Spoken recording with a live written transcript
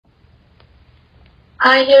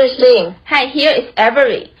Hi, here is Ling. Hi, here is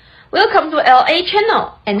Avery. Welcome to LA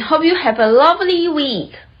channel and hope you have a lovely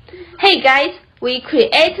week. Hey guys, we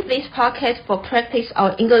create this podcast for practice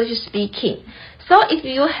our English speaking. So if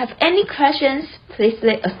you have any questions, please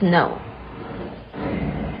let us know.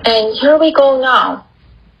 And here we go now.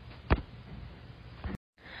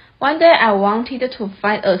 One day I wanted to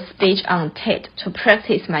find a speech on TED to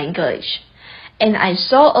practice my English. And I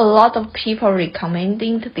saw a lot of people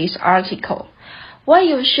recommending this article. Why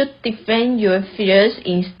you should defend your fears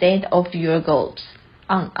instead of your goals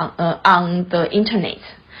on the internet.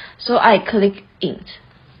 So I clicked it.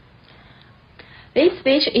 This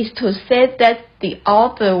speech is to say that the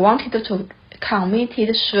author wanted to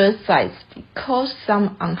commit suicide because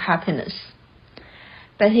some unhappiness.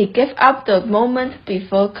 But he gave up the moment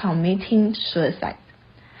before committing suicide.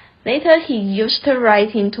 Later he used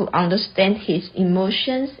writing to understand his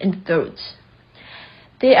emotions and thoughts.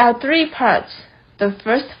 There are 3 parts. The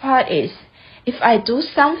first part is, if I do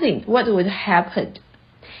something, what would happen?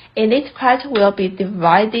 And this part will be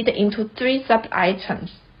divided into 3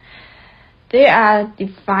 sub-items. There are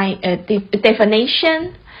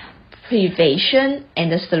definition, prevention,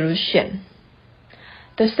 and the solution.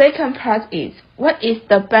 The second part is, what is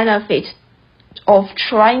the benefit of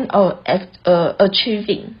trying or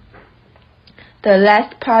achieving? The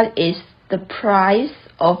last part is the price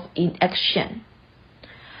of inaction.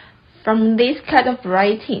 From this kind of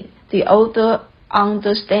writing, the author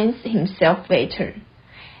understands himself better,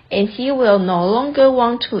 and he will no longer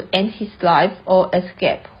want to end his life or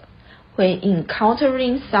escape when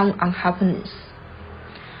encountering some unhappiness.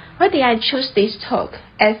 Why did I choose this talk?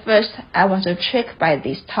 At first, I was attracted by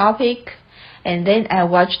this topic, and then I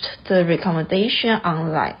watched the recommendation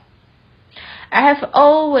online. I have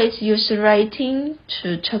always used writing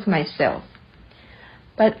to talk myself.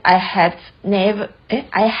 But I have never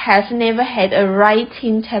had a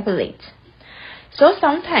writing tablet. So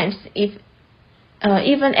sometimes,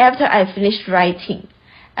 even after I finish writing,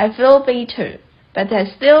 I feel better, but I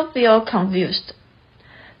still feel confused.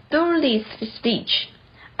 Through this speech,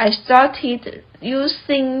 I started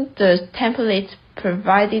using the templates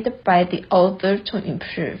provided by the author to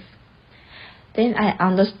improve. Then I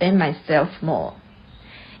understand myself more.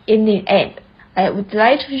 In the end, I would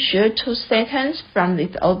like to share 2 sentences from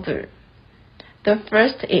this author. The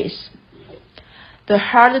first is, the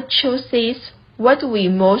hard truth is what we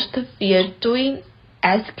most fear doing,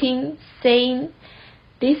 asking, saying.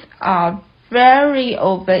 These are very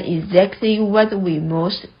often exactly what we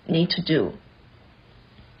most need to do.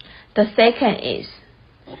 The second is,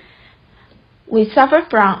 we suffer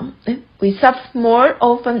more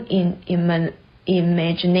often in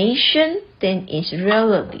imagination than in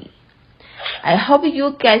reality. I hope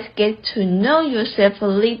you guys get to know yourself a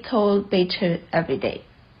little better every day.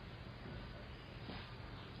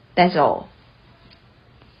 That's all.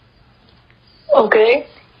 Okay.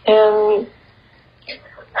 I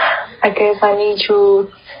guess I need to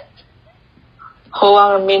hold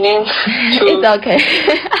on a minute. It's okay.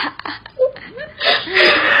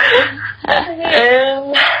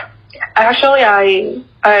 Actually, I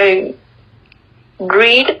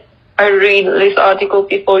read this article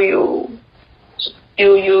before you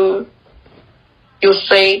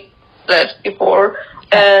say that before,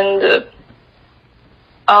 and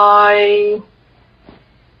I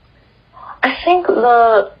think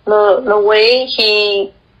the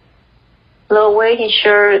way he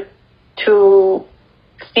shared to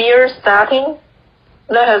fear starting,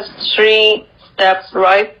 that has 3 steps,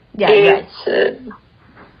 right? Yeah,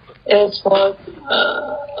 it's what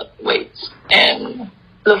wait, and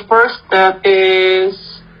the first step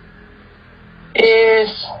is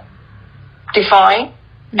define,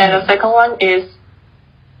 and the second one is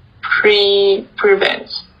prevent,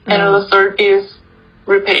 and the third is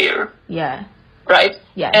repair. Yeah. Right?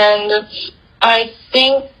 Yeah. And I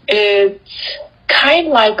think it's kind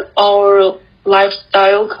of like our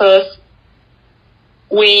lifestyle, because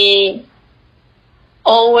we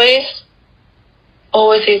always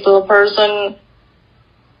is the person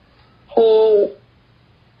who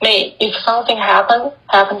if something happen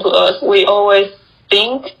to us, we always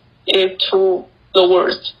think it to the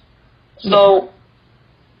worst. So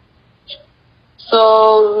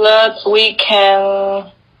that we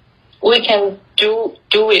can do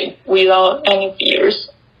it without any fears.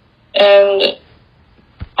 And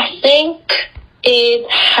I think it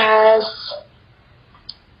has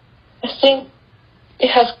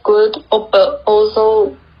good, but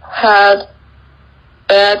also had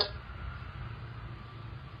bad.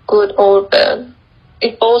 Good or bad.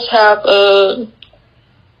 It both have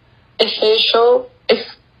essential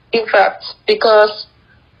effects, because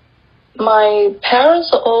my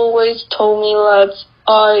parents always told me that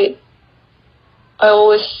I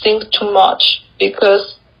always think too much,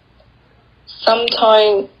 because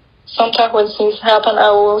sometimes when things happen,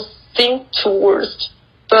 I will think too worst.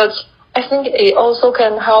 But I think it also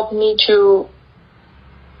can help me to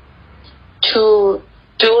do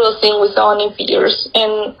the thing without any fears,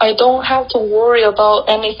 and I don't have to worry about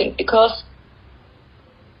anything, because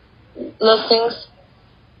the things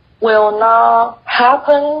will not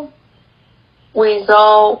happen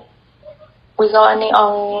without any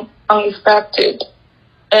unexpected.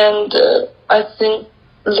 And I think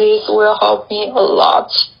this will help me a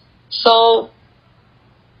lot. So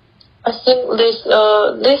I think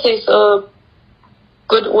this is a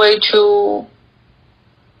good way to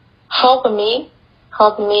help me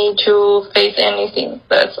to face anything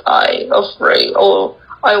that I afraid or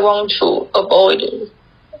I want to avoid it.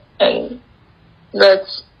 And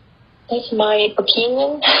that's my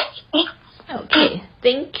opinion. Okay,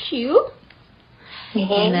 thank you.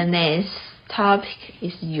 Mm-hmm. And the next topic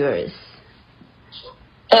is yours.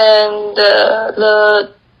 And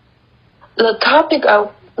the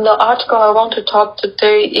article I want to talk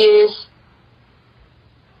today is,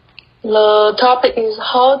 the topic is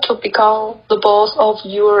how to become the boss of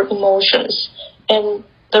your emotions. And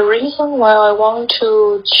the reason why I want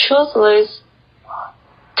to choose this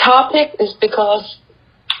topic is because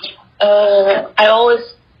I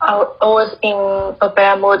always in a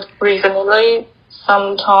bad mood recently.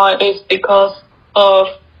 Sometimes it's because of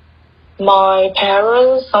my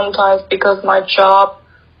parents, sometimes because my job,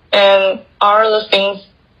 and other things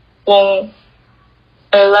won't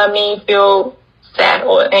let me feel sad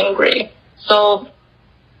or angry. So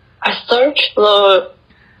I searched the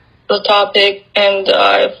topic and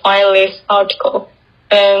I find this article.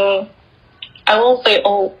 And I won't say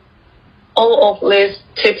all of these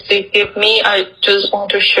tips they give me. I just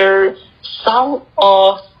want to share some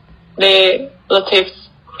of the tips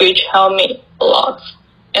which help me a lot.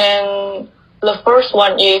 And the first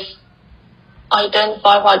one is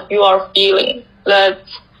identify what you are feeling. That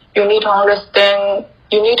you need to understand,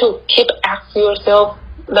 you need to keep asking yourself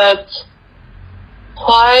that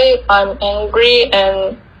why I'm angry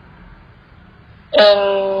and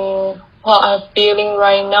what I'm feeling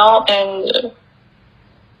right now, and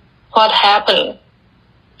what happened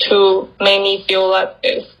to make me feel like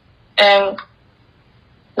this. And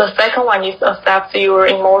the second one is accept your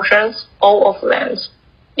emotions, all of them.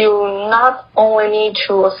 You not only need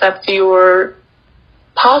to accept your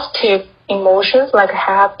positive emotions, like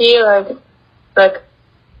happy, like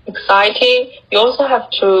exciting. You also have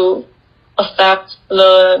to accept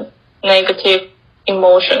the negative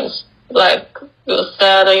emotions, like you're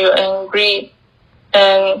sad, you're angry,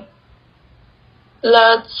 and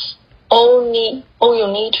that's all you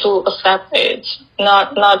need to accept it,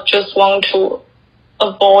 not just want to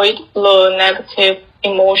avoid the negative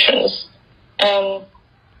emotions. And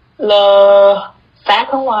the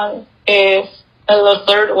third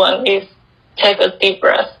one is take a deep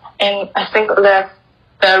breath. And I think that's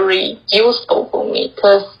very useful for me,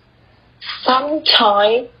 because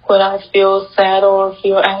sometimes when I feel sad or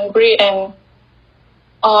feel angry, and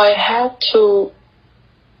I have to,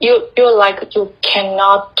 you're like you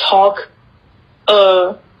cannot talk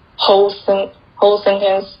a whole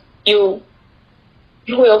sentence. You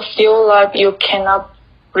will feel like you cannot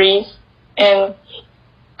breathe, and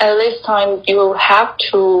at this time you have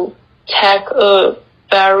to take a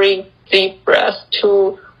very deep breath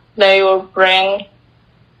to let your brain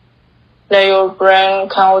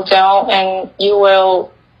calm down, and you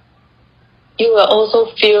will also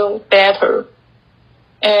feel better.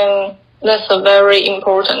 And that's a very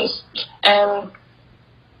important. And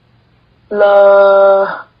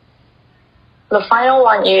the final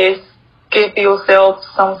one is give yourself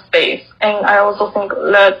some space. And I also think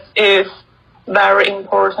that is very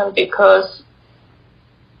important, because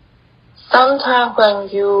sometimes when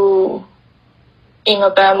you in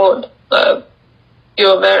a bad mood,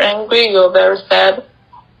 you're very angry, you're very sad,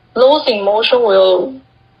 those emotions will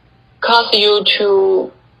cause you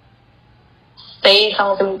to say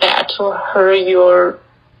something bad to hurt your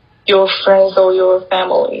friends or your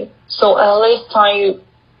family. So at this time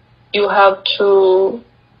you have to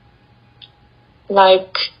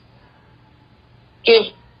like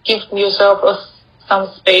give yourself some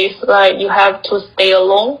space. Like you have to stay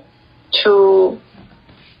alone to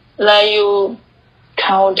let you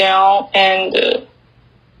calm down and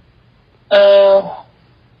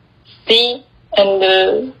see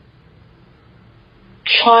and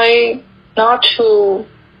try not to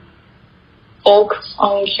focus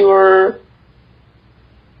on your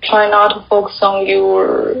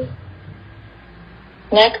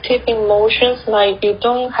negative emotions, like you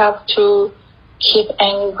don't have to keep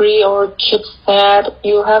angry or keep sad.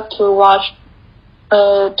 You have to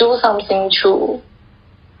do something to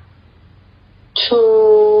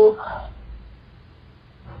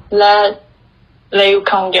let you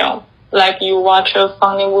calm down. Like you watch a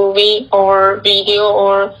funny movie or video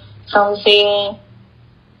or something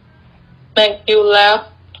make you laugh,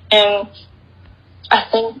 and I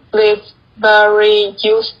think it's very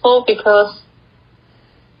useful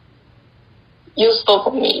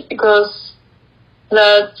for me because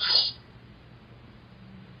that's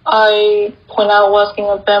when I was in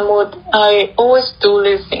a bad mood, I always do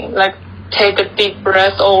this thing, like take a deep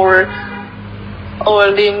breath or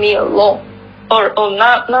leave me alone. Or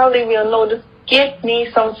not leave me alone, just give me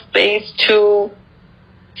some space to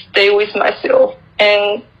stay with myself,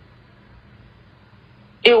 and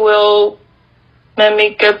it will make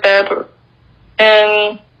me get better.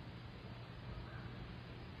 And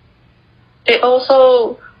this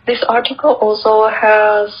article also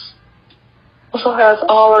has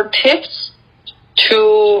our tips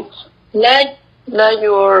to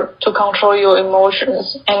to control your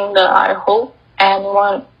emotions, and I hope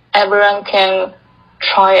everyone can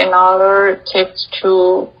try another tips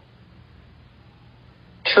to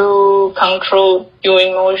control your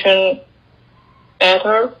emotion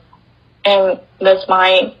better. And that's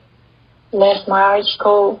my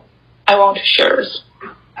article I want to share.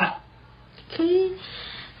 Okay,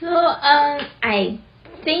 so I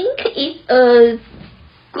think it's a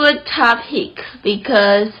good topic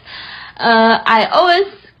because I always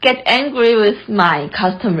get angry with my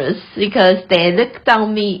customers because they look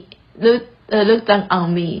down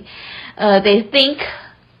on me. They think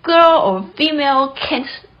girl or female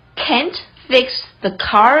can't fix the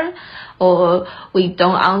car, or we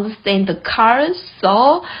don't understand the car,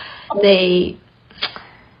 so they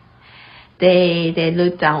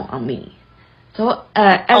look down on me. So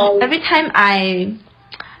every time I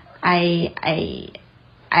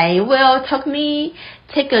will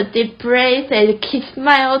take a deep breath and keep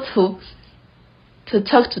smile to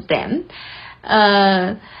talk to them.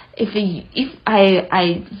 If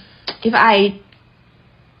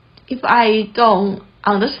I don't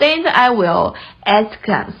understand, I will ask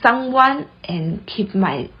someone and keep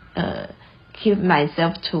myself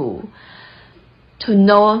to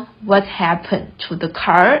know what happened to the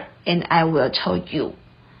car, and I will tell you.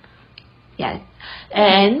 Yes,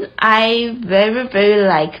 and I very very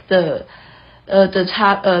like the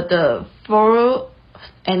fourth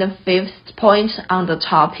and the fifth point on the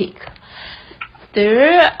topic.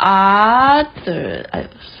 There are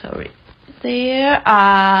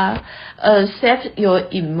accept your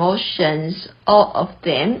emotions, all of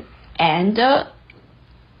them, and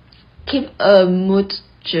keep a mood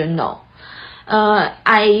journal.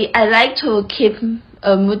 I like to keep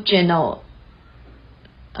a mood journal.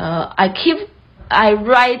 I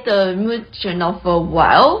write the mood journal for a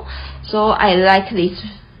while, so I like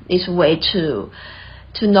this way to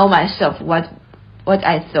know myself what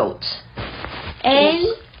I thought. And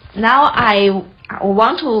now I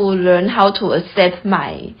want to learn how to accept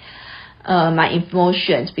my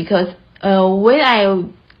emotions, because when I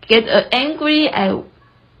get angry, I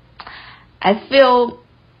feel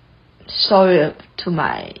sorry to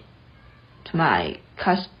my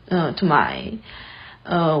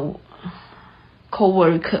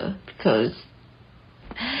co-worker, because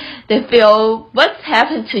they feel what's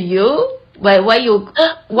happened to you, why you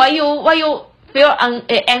feel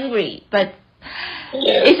angry, but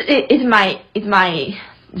it's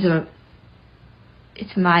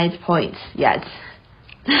my point. Yes.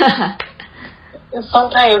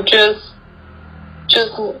 Sometimes you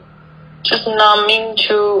just not mean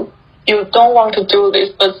to. You don't want to do this,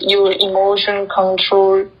 but your emotion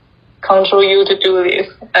control you to do this.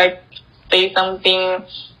 Like say something,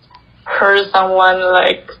 hurt someone,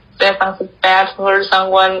 like say something bad, hurt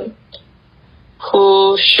someone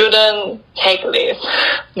who shouldn't take this.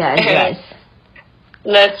 Yes.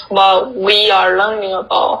 That's what we are learning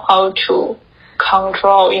about, how to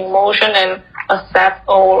control emotion and accept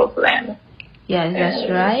all of them. Yes, that's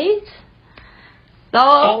right.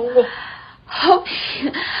 So hope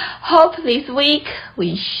this week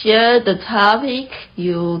we share the topic.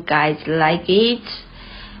 You guys like it,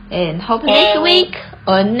 and hope next week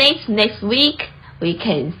or next week we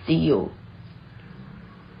can see you.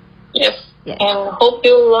 Yes. And hope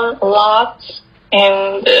you learn a lot.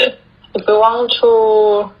 And if you want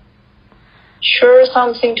to share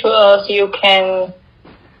something to us, you can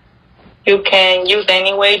use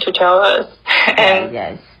any way to tell us. And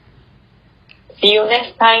yes. See you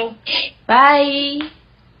next time. Bye.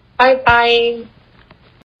 Bye.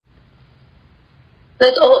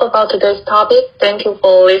 That's all about today's topic. Thank you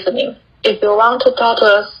for listening. If you want to talk to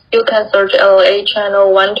us, you can search LA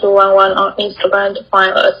Channel 1211 on Instagram to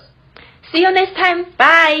find us. See you next time.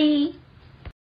 Bye.